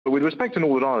But with respect to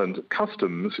Northern Ireland,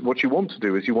 customs, what you want to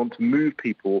do is you want to move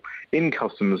people in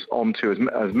customs onto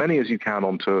as many as you can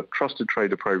onto trusted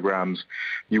trader programs.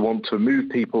 You want to move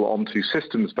people onto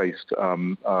systems-based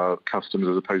customs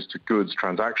as opposed to goods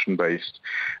transaction-based.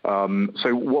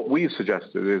 So what we've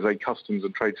suggested is a customs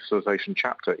and trade facilitation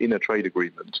chapter in a trade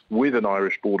agreement with an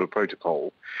Irish border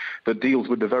protocol that deals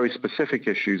with the very specific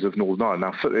issues of Northern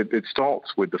Ireland. Now, it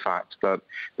starts with the fact that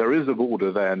there is a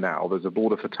border there now. There's a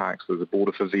border for tax, there's a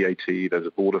border for VAT, there's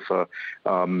a border for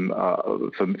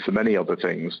many other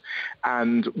things.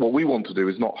 And what we want to do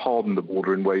is not harden the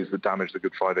border in ways that damage the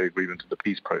Good Friday Agreement and the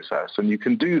peace process. And you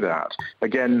can do that,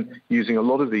 again, using a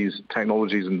lot of these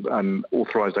technologies and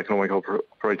authorized economic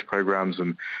operator programs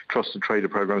and trusted trader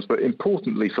programs, but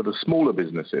importantly for the smaller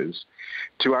businesses,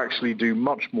 to actually do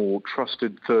much more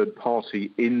trusted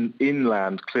third-party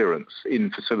inland clearance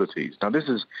in facilities. Now, this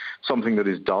is something that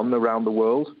is done around the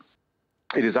world.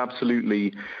 It is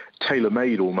absolutely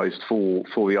tailor-made almost for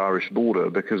the Irish border,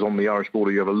 because on the Irish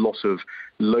border you have a lot of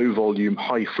low-volume,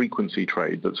 high-frequency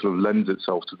trade that sort of lends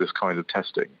itself to this kind of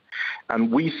testing.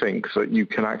 And we think that you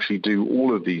can actually do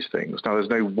all of these things. Now, there's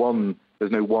no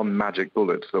one magic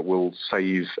bullet that will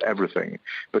save everything,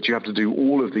 but you have to do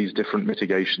all of these different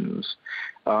mitigations.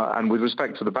 And with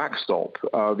respect to the backstop,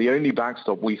 the only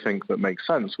backstop we think that makes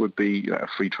sense would be a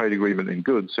free trade agreement in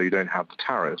goods, so you don't have the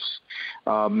tariffs,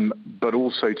 but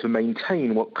also to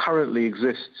maintain what currently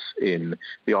exists in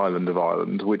the island of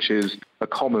Ireland, which is a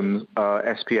common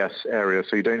SPS area,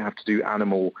 so you don't have to do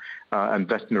animal and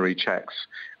veterinary checks.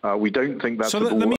 We don't think that's